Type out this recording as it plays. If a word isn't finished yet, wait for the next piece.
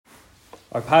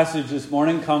Our passage this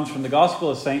morning comes from the Gospel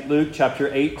of St. Luke, chapter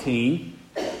 18,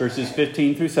 verses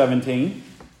 15 through 17.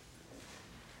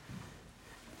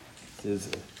 This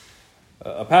is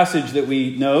a passage that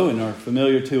we know and are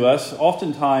familiar to us,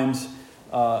 oftentimes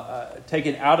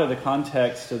taken out of the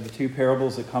context of the two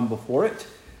parables that come before it.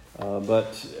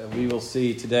 But we will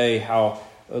see today how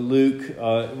Luke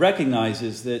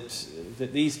recognizes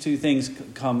that these two things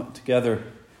come together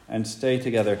and stay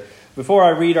together. Before I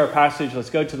read our passage, let's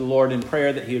go to the Lord in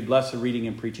prayer that He would bless the reading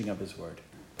and preaching of His word.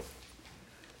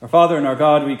 Our Father and our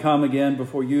God, we come again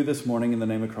before you this morning in the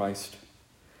name of Christ.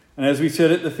 And as we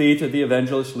sit at the feet of the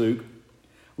evangelist Luke,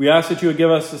 we ask that you would give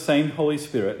us the same Holy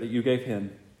Spirit that you gave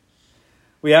him.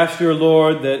 We ask, dear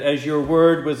Lord, that as your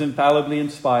word was infallibly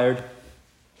inspired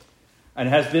and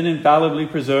has been infallibly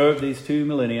preserved these 2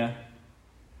 millennia,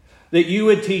 that you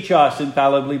would teach us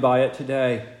infallibly by it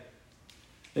today,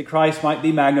 that Christ might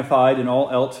be magnified and all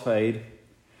else fade,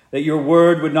 that your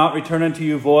word would not return unto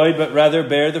you void, but rather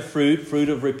bear the fruit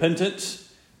of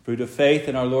repentance, fruit of faith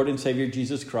in our Lord and Savior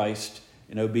Jesus Christ,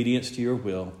 in obedience to your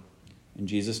will. In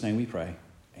Jesus' name we pray.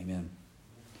 Amen.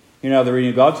 Hear now the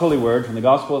reading of God's holy word from the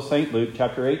Gospel of St. Luke,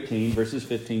 chapter 18, verses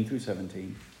 15 through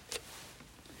 17.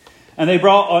 And they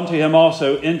brought unto him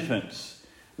also infants,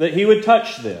 that he would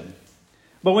touch them.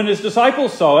 But when his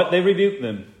disciples saw it, they rebuked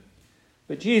them.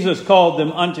 But Jesus called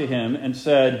them unto him and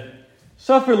said,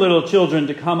 Suffer little children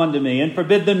to come unto me, and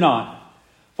forbid them not,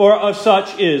 for of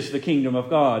such is the kingdom of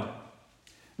God.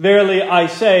 Verily I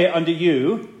say unto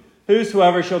you,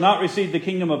 whosoever shall not receive the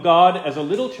kingdom of God as a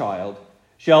little child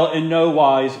shall in no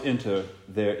wise enter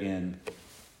therein.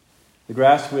 The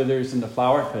grass withers and the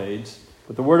flower fades,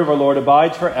 but the word of our Lord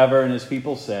abides forever. And his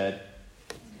people said,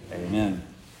 Amen.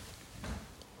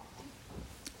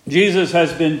 Jesus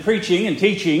has been preaching and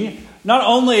teaching not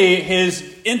only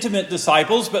his intimate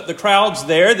disciples, but the crowds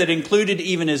there that included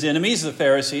even his enemies, the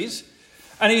Pharisees.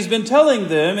 And he's been telling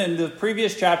them in the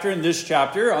previous chapter and this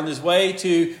chapter, on his way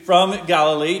from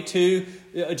Galilee to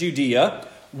Judea,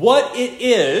 what it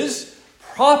is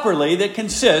properly that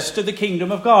consists of the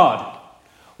kingdom of God.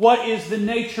 What is the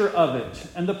nature of it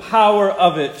and the power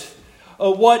of it?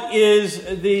 What is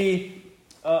the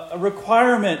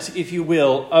requirements, if you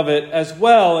will, of it as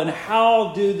well? And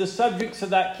how do the subjects of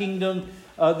that kingdom,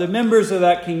 the members of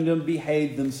that kingdom,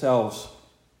 behave themselves?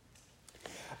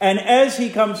 And as he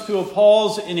comes to a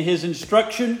pause in his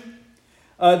instruction,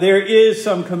 there is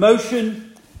some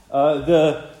commotion.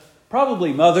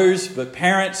 Probably mothers, but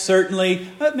parents certainly,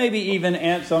 but maybe even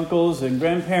aunts, uncles, and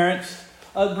grandparents,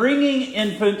 bringing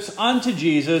infants unto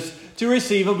Jesus to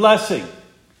receive a blessing.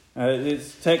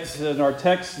 It's text in our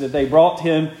text that they brought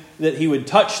him, that he would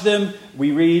touch them.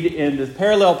 We read in the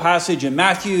parallel passage in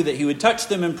Matthew that he would touch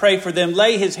them and pray for them,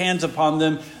 lay his hands upon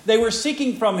them. They were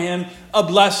seeking from him a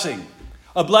blessing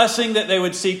that they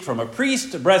would seek from a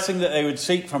priest, a blessing that they would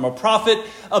seek from a prophet,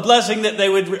 a blessing that they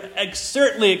would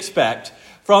certainly expect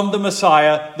from the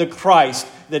Messiah, the Christ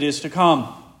that is to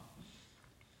come.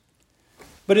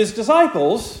 But his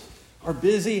disciples are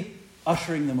busy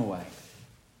ushering them away.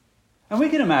 And we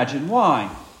can imagine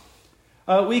why.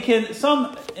 We can, in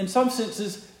some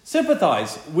senses,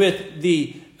 sympathize with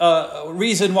the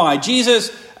reason why.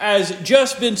 Jesus has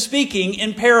just been speaking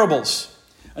in parables.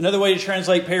 Another way to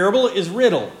translate parable is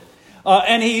riddle.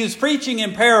 And he is preaching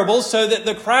in parables so that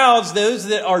the crowds, those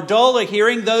that are dull of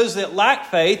hearing, those that lack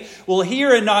faith, will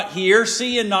hear and not hear,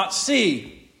 see and not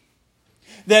see.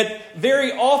 That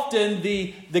very often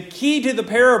the key to the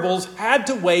parables had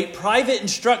to wait private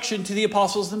instruction to the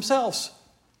apostles themselves.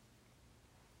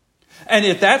 And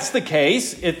if that's the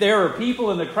case, if there are people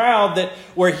in the crowd that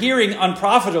were hearing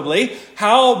unprofitably,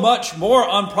 how much more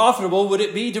unprofitable would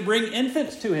it be to bring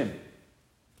infants to him?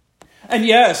 And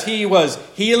yes, he was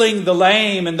healing the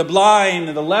lame and the blind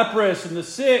and the leprous and the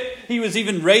sick. He was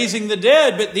even raising the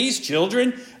dead. But these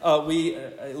children, we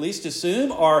at least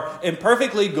assume, are in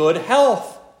perfectly good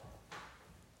health.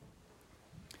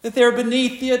 That they're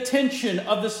beneath the attention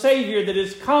of the Savior that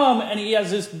has come, and he has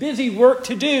this busy work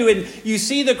to do. And you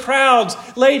see the crowds,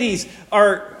 ladies,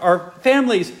 our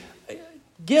families,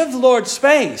 give the Lord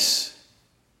space.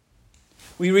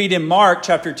 We read in Mark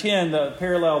chapter 10, the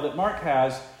parallel that Mark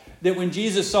has, that when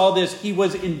Jesus saw this, he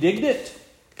was indignant,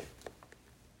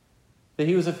 that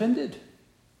he was offended.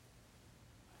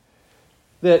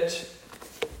 That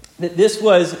this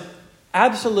was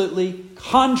absolutely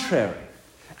contrary.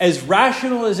 As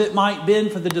rational as it might have been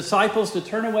for the disciples to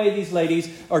turn away these ladies,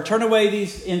 or turn away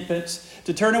these infants,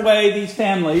 to turn away these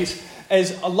families,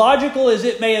 as illogical as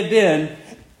it may have been,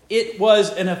 it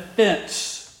was an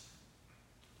offense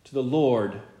to the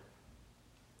Lord.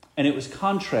 And it was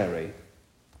contrary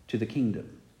to the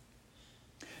kingdom.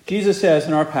 Jesus says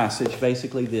in our passage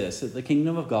basically this, that the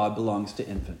kingdom of God belongs to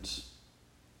infants.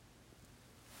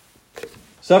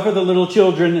 Suffer the little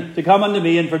children to come unto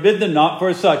me, and forbid them not,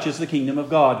 for such is the kingdom of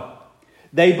God.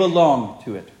 They belong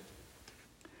to it.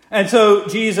 And so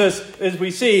Jesus, as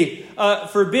we see,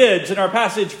 forbids in our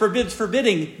passage,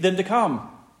 forbidding them to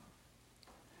come.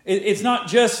 It's not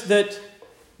just that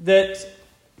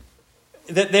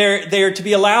they're to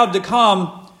be allowed to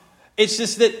come. It's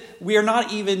just that we are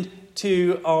not even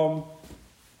to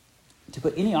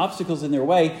put any obstacles in their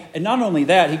way. And not only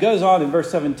that, he goes on in verse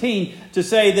 17 to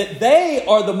say that they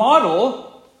are the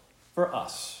model for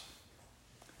us.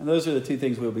 And those are the two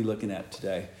things we'll be looking at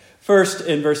today. First,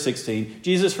 in verse 16,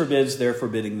 Jesus forbids their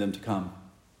forbidding them to come.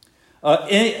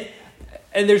 And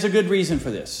there's a good reason for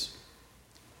this.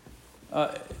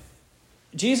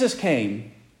 Jesus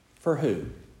came for who?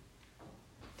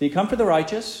 Did he come for the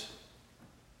righteous?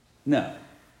 No.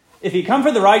 If he come for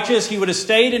the righteous, he would have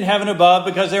stayed in heaven above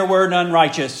because there were none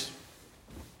righteous.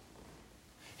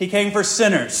 He came for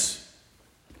sinners.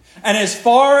 And as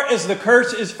far as the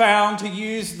curse is found, to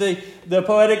use the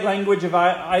poetic language of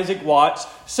Isaac Watts,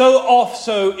 so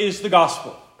also is the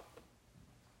gospel.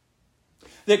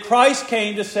 That Christ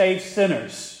came to save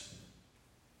sinners.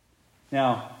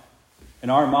 Now, in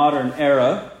our modern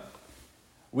era,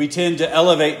 we tend to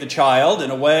elevate the child in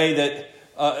a way that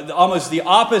almost the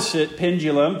opposite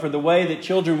pendulum for the way that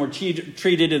children were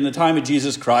treated in the time of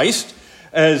Jesus Christ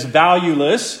as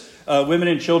valueless. Women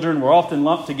and children were often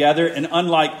lumped together, and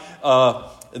unlike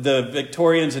the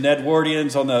Victorians and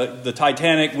Edwardians on the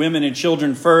Titanic, women and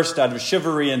children first out of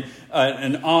chivalry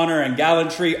and honor and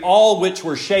gallantry, all which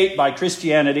were shaped by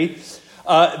Christianity,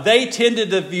 they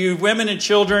tended to view women and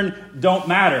children don't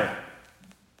matter.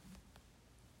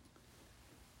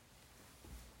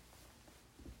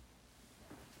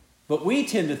 But we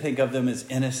tend to think of them as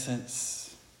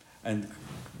innocents and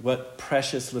what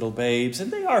precious little babes.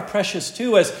 And they are precious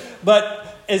to us.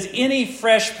 But as any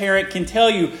fresh parent can tell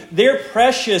you, they're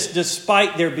precious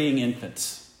despite their being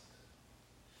infants.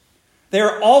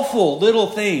 They're awful little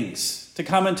things to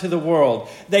come into the world.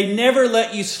 They never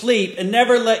let you sleep and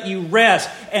never let you rest.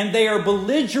 And they are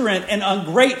belligerent and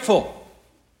ungrateful.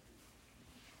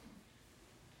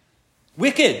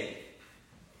 Wicked.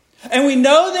 And we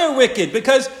know they're wicked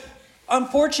because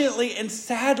unfortunately and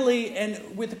sadly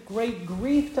and with great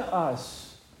grief to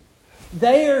us,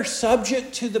 they are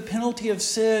subject to the penalty of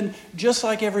sin just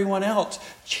like everyone else.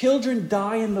 Children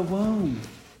die in the womb.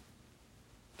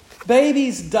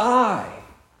 Babies die.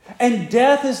 And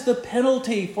death is the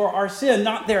penalty for our sin.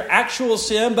 Not their actual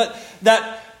sin, but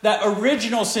that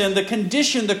original sin, the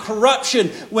condition, the corruption.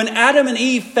 When Adam and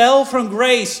Eve fell from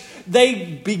grace,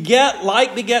 they beget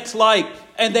like begets like.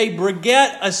 And they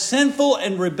beget a sinful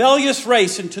and rebellious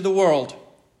race into the world.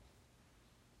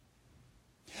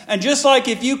 And just like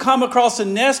if you come across a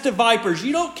nest of vipers,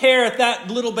 you don't care if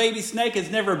that little baby snake has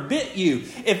never bit you.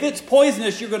 If it's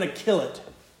poisonous, you're going to kill it.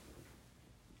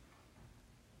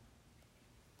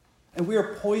 And we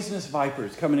are poisonous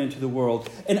vipers coming into the world.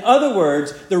 In other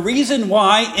words, the reason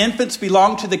why infants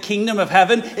belong to the kingdom of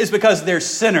heaven is because they're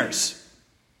sinners.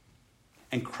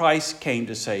 And Christ came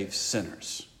to save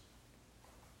sinners.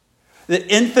 The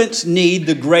infants need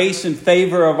the grace and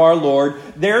favor of our Lord.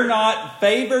 They're not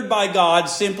favored by God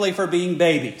simply for being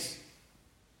babies.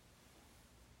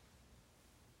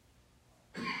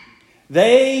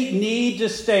 They need to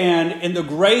stand in the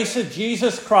grace of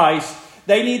Jesus Christ.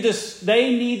 They need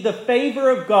the favor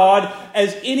of God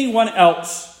as anyone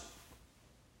else.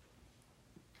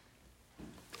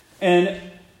 And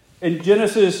in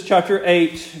Genesis chapter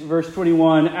 8, verse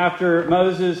 21, after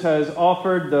Moses has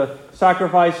offered the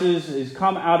sacrifices, he's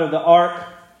come out of the ark,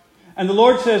 and the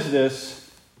Lord says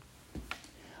this,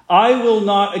 I will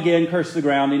not again curse the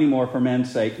ground anymore for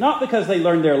man's sake. Not because they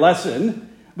learned their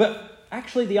lesson, but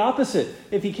actually the opposite.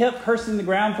 If he kept cursing the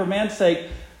ground for man's sake,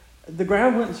 the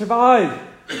ground wouldn't survive.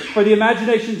 For the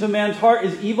imaginations of man's heart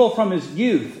is evil from his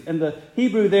youth. And the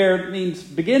Hebrew there means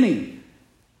beginning.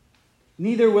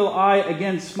 Neither will I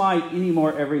again smite any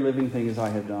more every living thing as I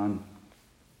have done.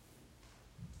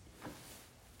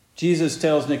 Jesus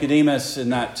tells Nicodemus in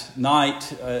that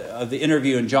night of the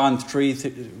interview in John 3,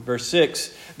 verse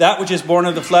 6, that which is born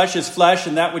of the flesh is flesh,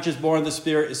 and that which is born of the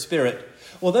spirit is spirit.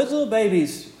 Well, those little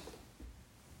babies,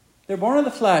 they're born of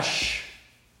the flesh,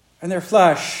 and they're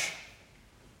flesh,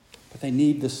 but they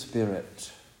need the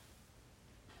spirit.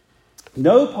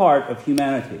 No part of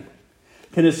humanity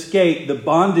can escape the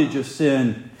bondage of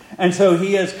sin. And so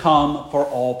he has come for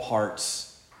all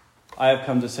parts. I have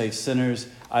come to save sinners.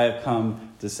 I have come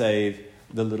to save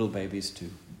the little babies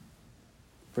too.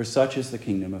 For such is the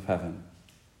kingdom of heaven.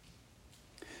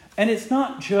 And it's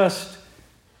not just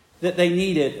that they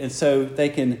need it and so they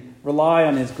can rely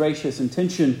on his gracious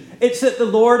intention. It's that the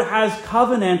Lord has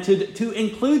covenanted to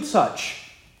include such.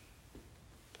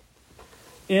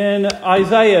 In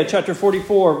Isaiah chapter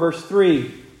 44, verse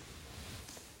 3,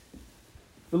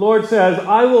 the Lord says,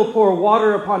 I will pour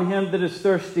water upon him that is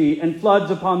thirsty, and floods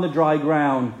upon the dry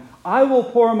ground. I will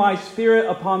pour my spirit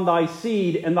upon thy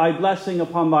seed, and thy blessing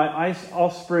upon thy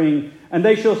offspring, and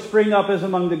they shall spring up as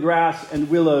among the grass and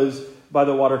willows by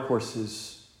the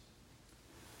watercourses.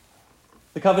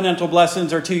 The covenantal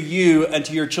blessings are to you and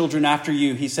to your children after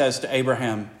you, he says to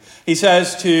Abraham. He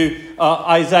says to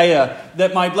Isaiah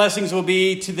that my blessings will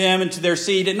be to them and to their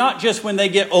seed, and not just when they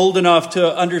get old enough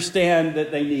to understand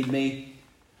that they need me,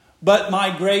 but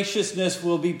my graciousness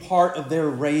will be part of their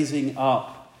raising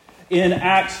up. In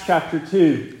Acts chapter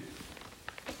 2,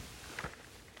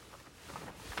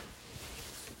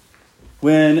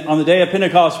 when on the day of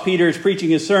Pentecost, Peter is preaching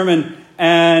his sermon,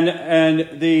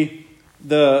 and the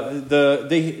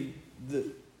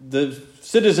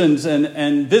citizens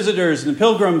and visitors and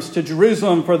pilgrims to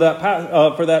Jerusalem for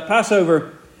that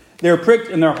Passover, they're pricked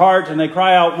in their heart and they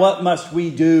cry out, what must we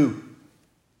do?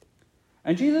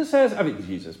 And Peter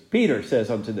says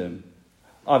unto them,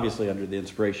 obviously under the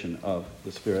inspiration of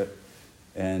the Spirit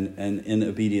and in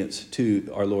obedience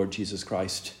to our Lord Jesus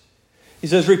Christ. He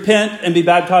says, repent and be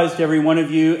baptized every one of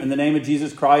you in the name of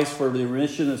Jesus Christ for the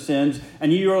remission of sins,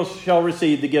 and you shall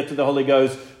receive the gift of the Holy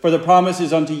Ghost. For the promise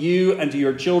is unto you and to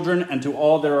your children and to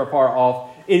all that are afar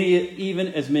off, even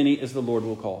as many as the Lord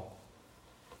will call.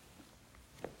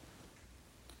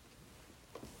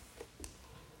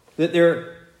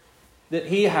 That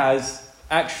he has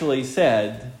actually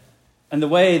said, and the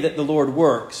way that the Lord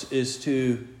works is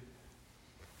to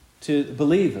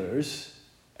believers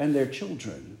and their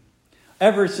children.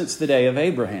 Ever since the day of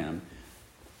Abraham,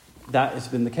 that has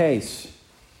been the case.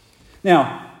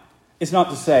 Now, it's not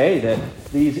to say that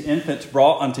these infants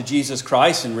brought unto Jesus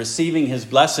Christ and receiving his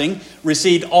blessing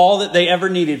received all that they ever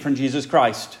needed from Jesus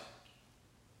Christ.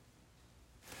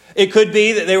 It could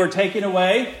be that they were taken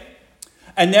away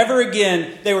and never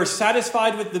again they were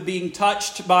satisfied with the being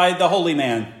touched by the holy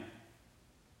man.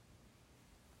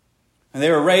 And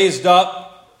they were raised up,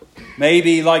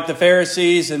 maybe like the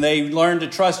Pharisees, and they learned to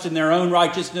trust in their own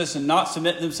righteousness and not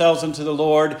submit themselves unto the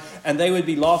Lord, and they would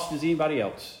be lost as anybody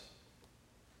else.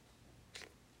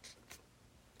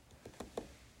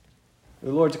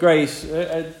 The Lord's grace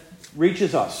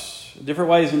reaches us in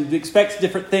different ways and expects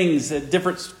different things at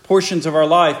different portions of our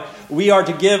life. We are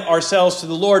to give ourselves to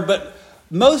the Lord, but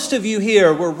most of you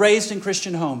here were raised in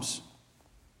Christian homes.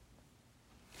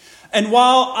 And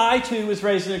while I too was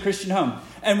raised in a Christian home,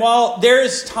 and while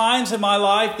there's times in my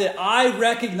life that I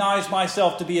recognize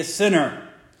myself to be a sinner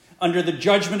under the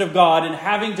judgment of God and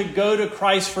having to go to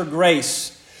Christ for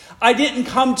grace, I didn't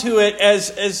come to it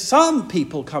as some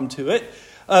people come to it,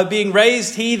 being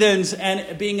raised heathens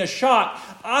and being a shock.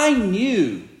 I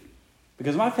knew,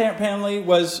 because my family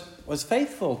was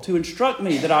faithful to instruct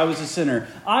me that I was a sinner.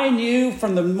 I knew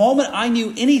from the moment I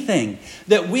knew anything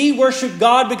that we worship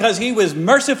God because he was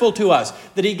merciful to us,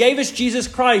 that he gave us Jesus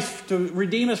Christ to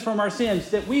redeem us from our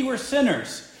sins, that we were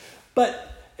sinners.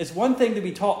 But it's one thing to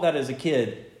be taught that as a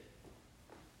kid.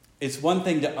 It's one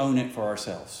thing to own it for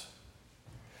ourselves.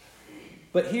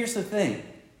 But here's the thing.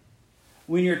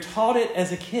 When you're taught it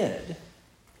as a kid,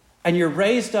 and you're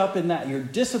raised up in that, you're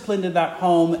disciplined in that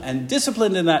home and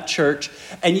disciplined in that church,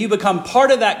 and you become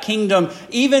part of that kingdom,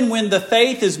 even when the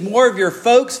faith is more of your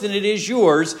folks than it is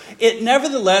yours, it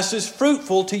nevertheless is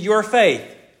fruitful to your faith.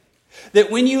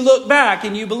 That when you look back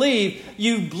and you believe,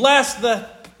 you bless the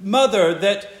mother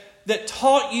that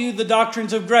taught you the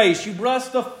doctrines of grace. You bless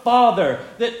the father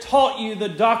that taught you the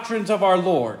doctrines of our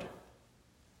Lord.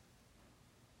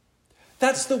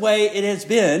 That's the way it has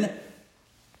been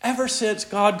ever since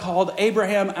God called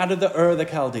Abraham out of the Ur of the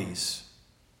Chaldees.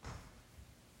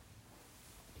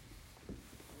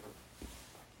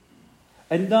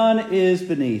 And none is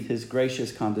beneath his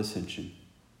gracious condescension.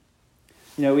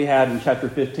 You know, we had in chapter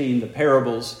 15 the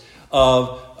parables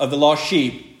of the lost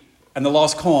sheep and the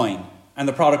lost coin and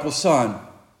the prodigal son.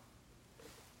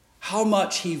 How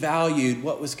much he valued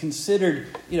what was considered,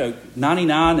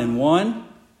 99 and 1.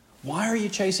 Why are you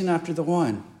chasing after the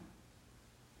one?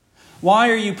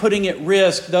 Why are you putting at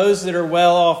risk those that are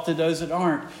well off to those that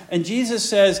aren't? And Jesus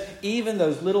says, even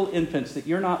those little infants that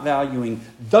you're not valuing,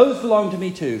 those belong to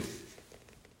me too.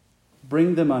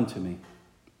 Bring them unto me.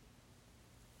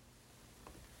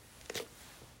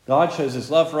 God shows his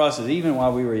love for us as even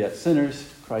while we were yet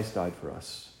sinners, Christ died for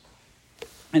us.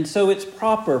 And so it's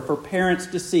proper for parents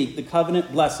to seek the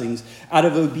covenant blessings out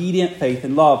of obedient faith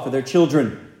and love for their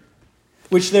children.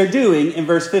 which they're doing in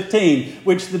verse 15,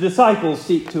 which the disciples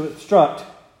seek to obstruct.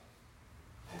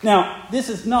 Now, this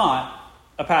is not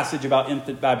a passage about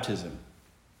infant baptism.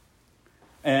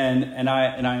 And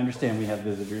I understand we have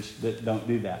visitors that don't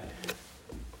do that.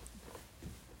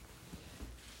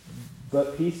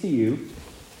 But peace to you,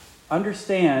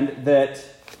 understand that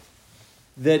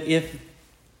if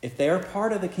they are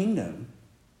part of the kingdom,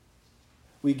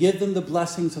 we give them the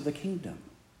blessings of the kingdom.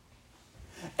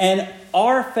 And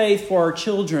our faith for our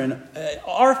children,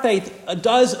 our faith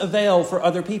does avail for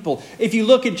other people. If you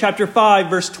look in chapter 5,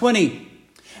 verse 20,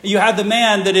 you have the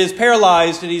man that is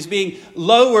paralyzed and he's being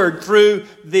lowered through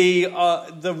the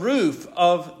roof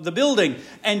of the building.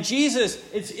 And Jesus,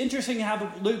 it's interesting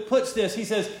how Luke puts this. He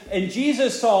says, and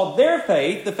Jesus saw their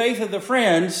faith, the faith of the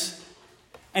friends,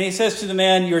 and he says to the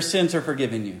man, your sins are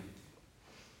forgiven you.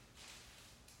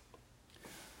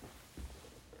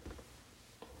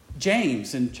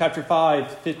 James in chapter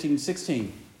 5, 15,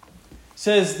 16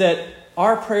 says that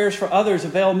our prayers for others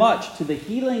avail much to the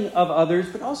healing of others,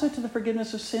 but also to the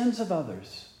forgiveness of sins of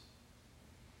others.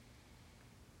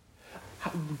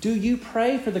 Do you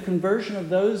pray for the conversion of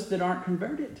those that aren't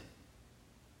converted?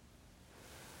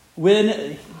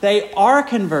 When they are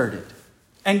converted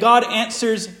and God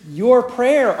answers your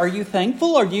prayer, are you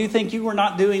thankful, or do you think you were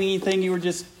not doing anything, you were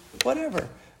just whatever?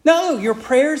 No, your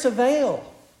prayers avail.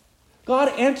 God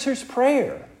answers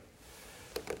prayer.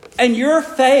 And your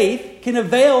faith can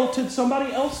avail to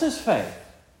somebody else's faith.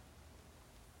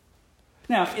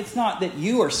 Now, it's not that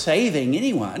you are saving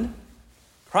anyone.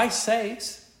 Christ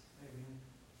saves.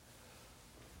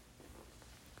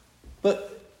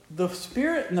 But the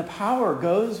Spirit and the power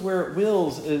goes where it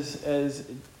wills, as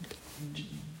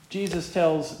Jesus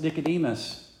tells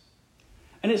Nicodemus.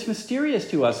 And it's mysterious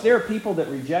to us. There are people that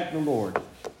reject the Lord,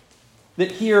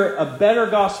 that hear a better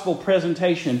gospel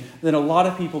presentation than a lot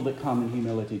of people that come in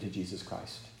humility to Jesus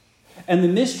Christ. And the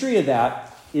mystery of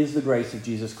that is the grace of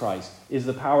Jesus Christ, is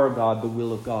the power of God, the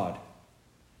will of God.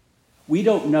 We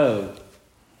don't know.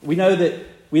 We know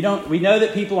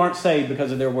that people aren't saved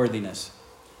because of their worthiness.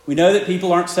 We know that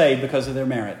people aren't saved because of their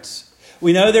merits.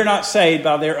 We know they're not saved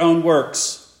by their own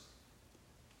works.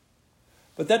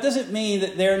 But that doesn't mean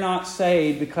that they're not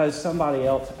saved because somebody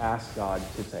else asked God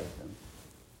to save them.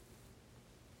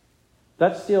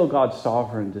 That's still God's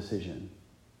sovereign decision.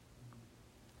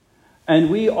 And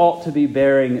we ought to be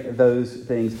bearing those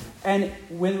things. And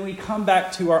when we come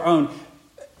back to our own,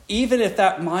 even if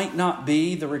that might not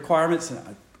be the requirements,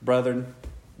 brethren,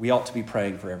 we ought to be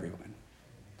praying for everyone.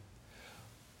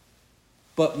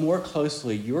 But more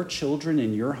closely, your children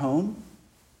in your home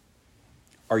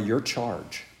are your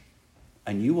charge,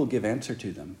 and you will give answer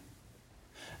to them.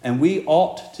 And we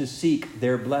ought to seek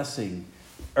their blessing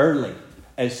early,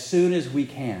 as soon as we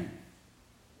can.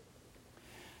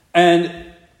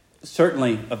 And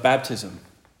certainly of baptism.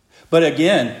 But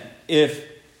again,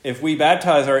 if we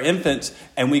baptize our infants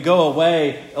and we go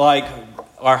away like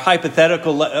our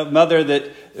hypothetical mother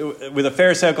that with a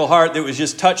pharisaical heart that was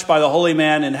just touched by the holy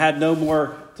man and had no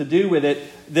more to do with it,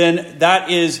 then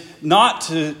that is not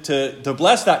to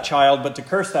bless that child, but to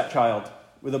curse that child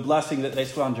with a blessing that they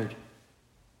squandered.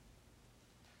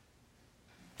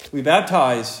 We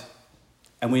baptize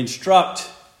and we instruct,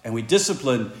 and we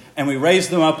discipline, and we raise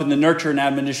them up in the nurture and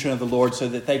admonition of the Lord so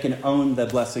that they can own the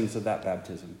blessings of that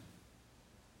baptism.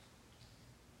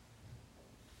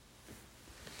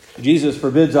 Jesus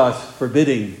forbids us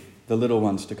forbidding the little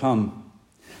ones to come.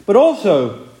 But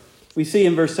also, we see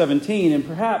in verse 17, and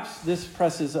perhaps this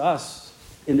presses us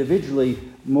individually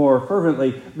more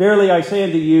fervently, verily I say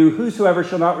unto you, whosoever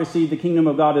shall not receive the kingdom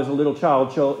of God as a little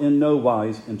child shall in no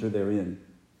wise enter therein.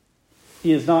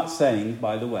 He is not saying,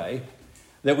 by the way,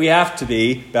 that we have to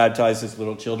be baptized as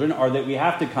little children, or that we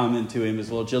have to come into him as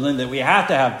little children, that we have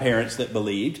to have parents that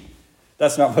believed.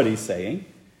 That's not what he's saying.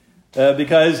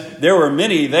 Because there were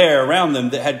many there around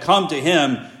them that had come to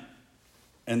him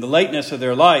in the lateness of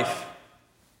their life.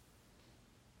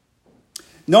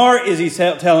 Nor is he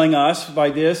telling us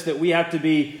by this that we have to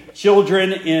be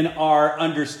children in our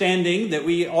understanding, that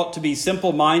we ought to be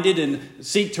simple-minded and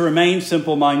seek to remain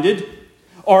simple-minded,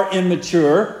 or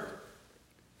immature.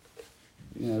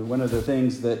 You know, one of the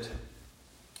things that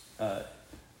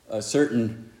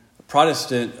certain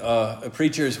Protestant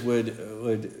preachers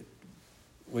would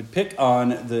pick on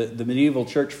the medieval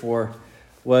church for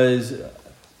was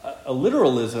a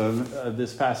literalism of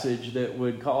this passage that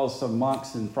would cause some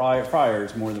monks and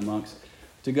friars, more than monks,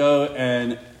 to go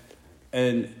and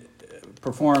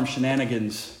perform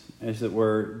shenanigans, as it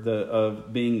were,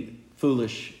 of being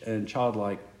foolish and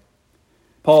childlike.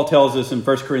 Paul tells us in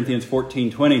 1 Corinthians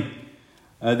 14:20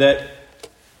 that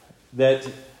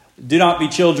Do not be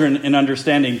children in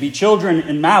understanding. Be children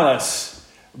in malice,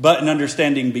 but in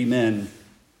understanding be men.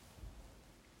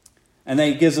 And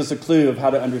then he gives us a clue of how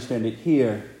to understand it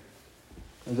here.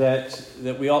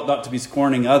 That we ought not to be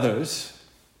scorning others.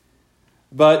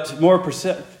 But more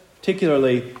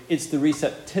particularly, it's the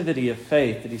receptivity of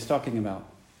faith that he's talking about.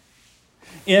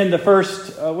 In the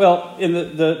first, in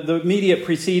the immediate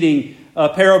preceding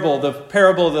parable, the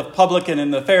parable of the publican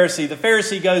and the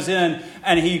Pharisee goes in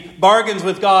and he bargains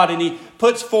with God and he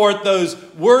puts forth those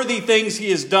worthy things he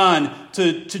has done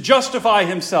to justify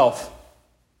himself.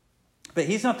 But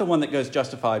he's not the one that goes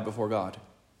justified before God.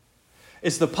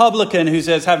 It's the publican who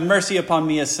says, "Have mercy upon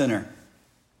me, a sinner."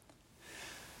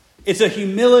 It's a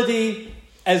humility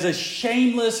as a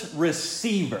shameless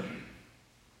receiver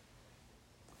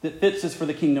that fits us for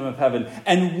the kingdom of heaven.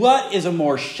 And what is a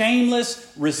more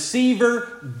shameless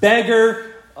receiver,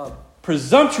 beggar,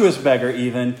 presumptuous beggar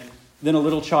even, than a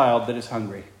little child that is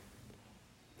hungry,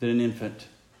 than an infant?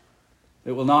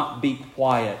 It will not be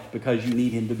quiet because you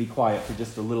need him to be quiet for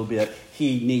just a little bit.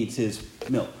 He needs his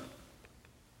milk.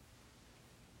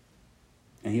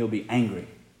 And he'll be angry.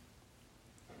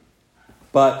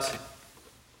 But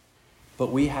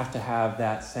we have to have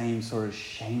that same sort of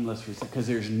shameless respect, because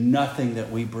there's nothing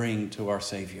that we bring to our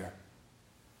Savior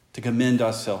to commend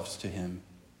ourselves to him.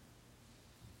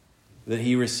 That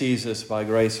he receives us by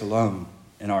grace alone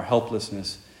in our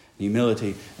helplessness,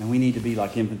 humility, and we need to be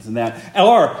like infants in that.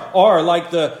 Or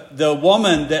like the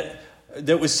woman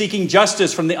that was seeking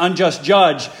justice from the unjust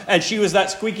judge, and she was that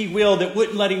squeaky wheel that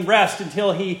wouldn't let him rest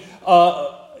until he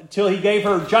gave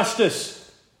her justice.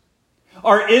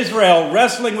 Or Israel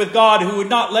wrestling with God, who would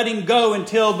not let him go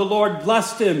until the Lord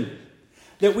blessed him.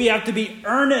 That we have to be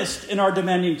earnest in our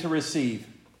demanding to receive.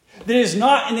 That it is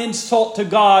not an insult to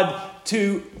God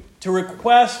to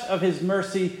request of his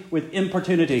mercy with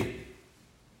importunity,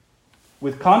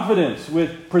 with confidence,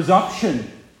 with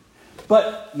presumption.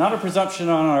 But not a presumption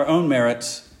on our own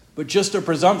merits, but just a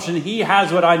presumption he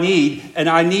has what I need, and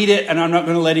I need it, and I'm not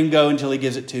going to let him go until he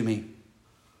gives it to me.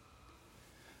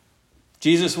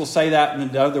 Jesus will say that in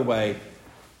another way.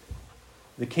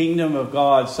 The kingdom of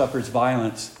God suffers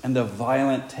violence, and the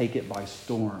violent take it by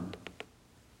storm.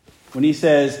 When he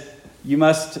says,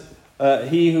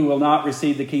 he who will not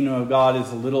receive the kingdom of God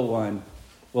is the little one,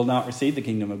 will not receive the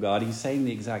kingdom of God, he's saying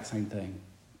the exact same thing.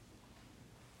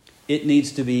 It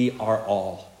needs to be our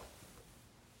all,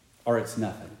 or it's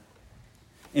nothing.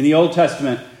 In the Old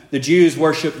Testament, the Jews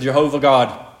worshiped Jehovah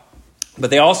God. But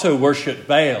they also worship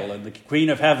Baal and the Queen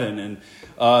of Heaven and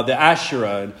the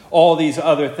Asherah and all these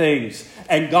other things.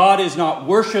 And God is not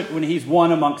worshipped when he's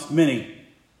one amongst many.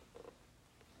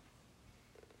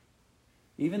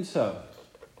 Even so,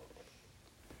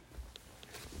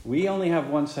 we only have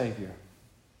one Savior.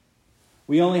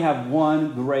 We only have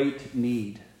one great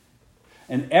need.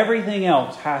 And everything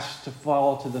else has to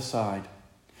fall to the side.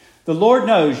 The Lord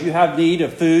knows you have need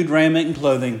of food, raiment, and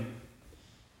clothing.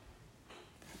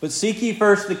 But seek ye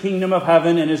first the kingdom of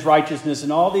heaven and his righteousness,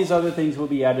 and all these other things will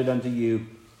be added unto you.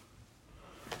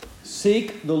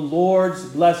 Seek the Lord's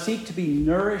blessing. Seek to be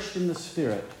nourished in the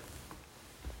Spirit.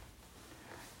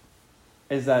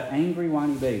 As that angry,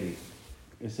 whiny baby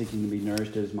is seeking to be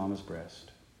nourished at his mama's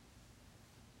breast.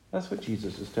 That's what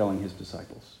Jesus is telling his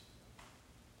disciples.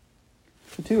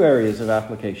 The two areas of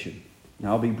application.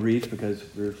 Now I'll be brief because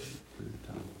we're through the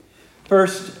time.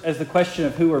 First, as the question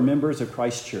of who are members of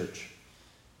Christ's church.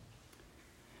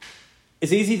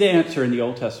 It's easy to answer in the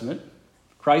Old Testament.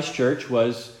 Christ's church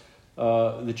was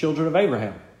the children of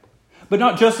Abraham. But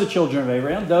not just the children of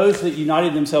Abraham, those that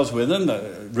united themselves with him,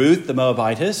 Ruth, the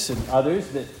Moabitess, and others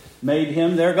that made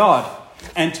him their God,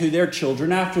 and to their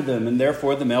children after them, and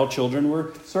therefore the male children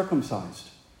were circumcised.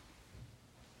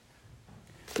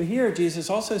 But here Jesus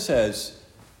also says,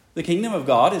 the kingdom of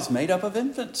God is made up of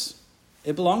infants.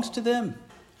 It belongs to them.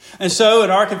 And so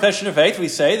in our confession of faith, we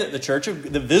say that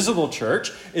the visible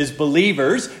church is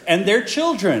believers and their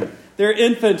children. They're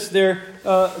infants. They're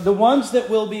the ones that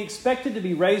will be expected to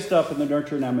be raised up in the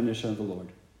nurture and admonition of the Lord.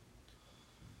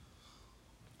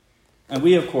 And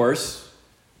we, of course,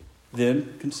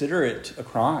 then consider it a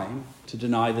crime to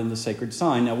deny them the sacred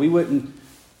sign. Now, we wouldn't,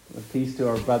 peace to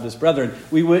our Baptist brethren,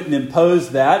 we wouldn't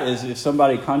impose that as if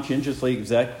somebody conscientiously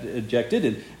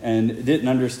objected and didn't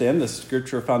understand the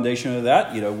scripture foundation of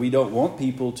that. We don't want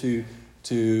people to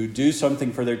do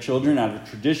something for their children out of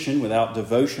tradition without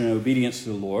devotion and obedience to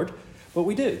the Lord. But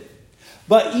we do.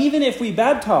 But even if we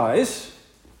baptize,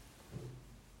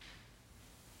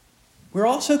 we're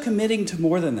also committing to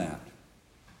more than that.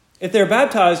 If they're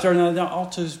baptized, they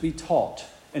ought to be taught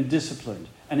and disciplined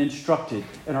and instructed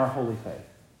in our holy faith.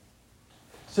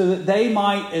 so that they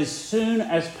might as soon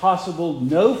as possible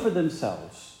know for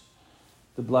themselves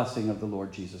the blessing of the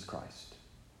Lord Jesus Christ.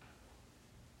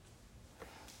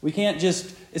 We can't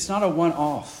just, it's not a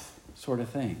one-off sort of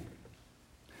thing.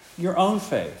 Your own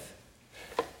faith.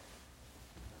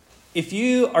 If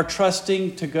you are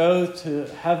trusting to go to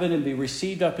heaven and be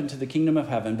received up into the kingdom of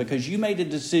heaven because you made a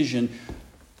decision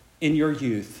in your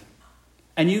youth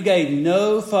and you gave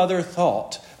no further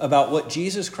thought about what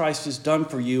Jesus Christ has done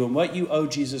for you and what you owe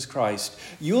Jesus Christ,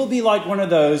 you will be like one of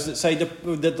those that say that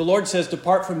the Lord says,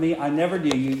 "Depart from me, I never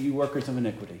knew you, you workers of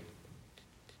iniquity."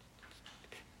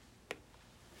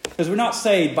 Because we're not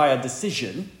saved by a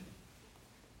decision.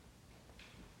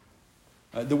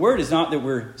 The word is not that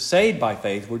we're saved by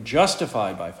faith. We're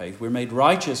justified by faith. We're made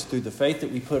righteous through the faith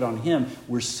that we put on Him.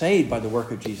 We're saved by the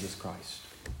work of Jesus Christ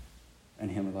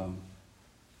and Him alone.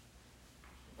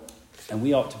 And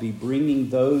we ought to be bringing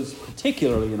those,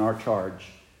 particularly in our charge,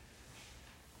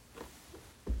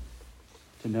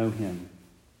 to know Him.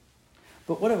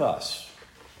 But what of us?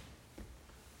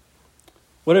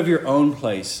 What of your own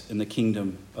place in the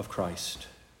kingdom of Christ?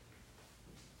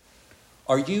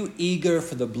 Are you eager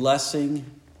for the blessing?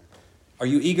 Are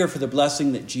you eager for the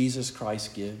blessing that Jesus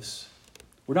Christ gives?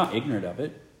 We're not ignorant of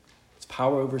it. It's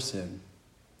power over sin.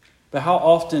 But how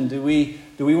often do we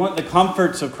want the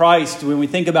comforts of Christ when we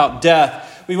think about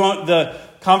death? We want the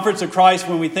comforts of Christ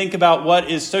when we think about what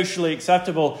is socially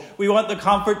acceptable. We want the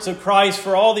comforts of Christ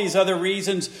for all these other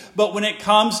reasons. But when it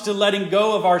comes to letting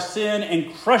go of our sin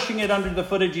and crushing it under the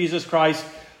foot of Jesus Christ,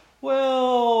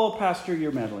 well, Pastor,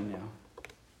 you're meddling now.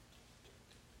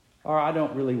 Or I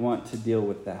don't really want to deal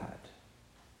with that.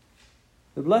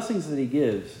 The blessings that He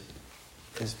gives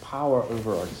is power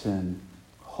over our sin,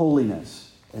 holiness,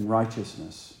 and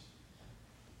righteousness.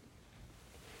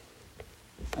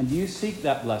 And do you seek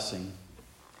that blessing?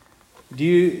 Do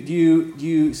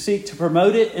you seek to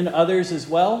promote it in others as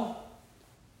well?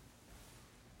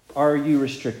 Or are you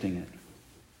restricting it?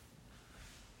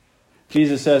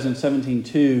 Jesus says in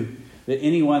 17:2 that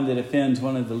anyone that offends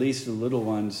one of the least of the little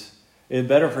ones, it is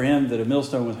better for him that a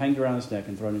millstone was hanged around his neck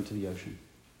and thrown into the ocean.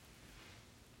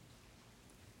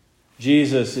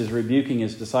 Jesus is rebuking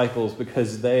His disciples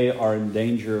because they are in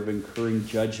danger of incurring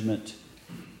judgment,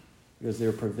 because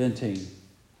they're preventing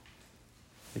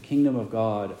the kingdom of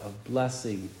God of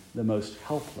blessing the most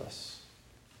helpless.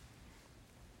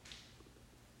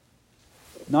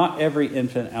 Not every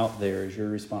infant out there is your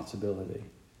responsibility.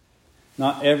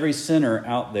 Not every sinner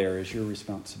out there is your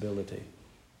responsibility.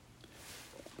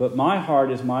 But my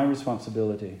heart is my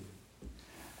responsibility.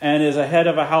 And as a head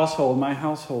of a household, my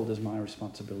household is my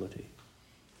responsibility.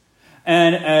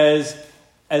 And as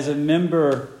a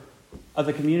member of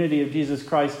the community of Jesus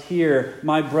Christ here,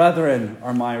 my brethren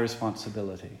are my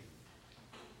responsibility.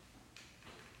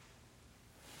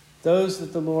 Those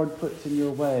that the Lord puts in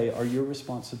your way are your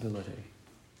responsibility.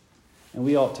 And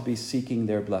we ought to be seeking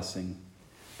their blessing.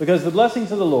 Because the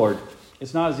blessings of the Lord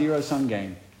is not a zero-sum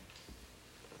game.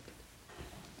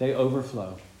 They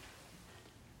overflow.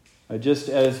 Just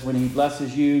as when He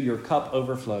blesses you, your cup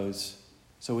overflows.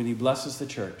 So when He blesses the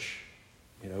church,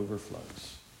 it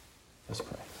overflows. Let's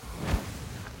pray.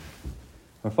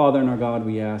 Our Father and our God,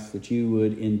 we ask that You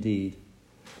would indeed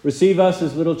receive us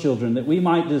as little children, that we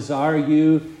might desire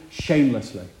You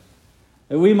shamelessly,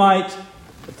 that we might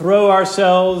throw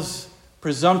ourselves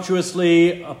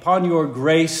presumptuously upon Your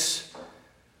grace,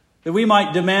 that we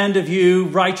might demand of You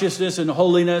righteousness and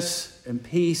holiness and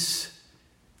peace,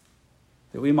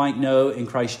 that we might know in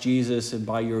Christ Jesus and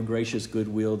by Your gracious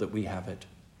goodwill that we have it.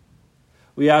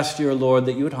 We ask, dear Lord,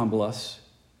 that You would humble us,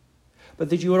 but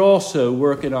that You would also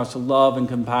work in us love and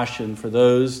compassion for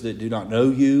those that do not know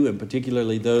You, and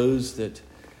particularly those that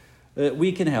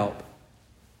we can help.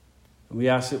 We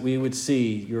ask that we would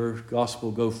see Your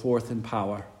gospel go forth in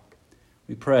power.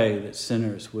 We pray that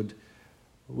sinners would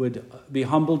be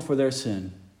humbled for their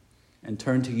sin and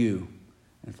turn to You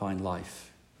and find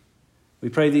life. We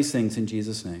pray these things in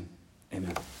Jesus' name.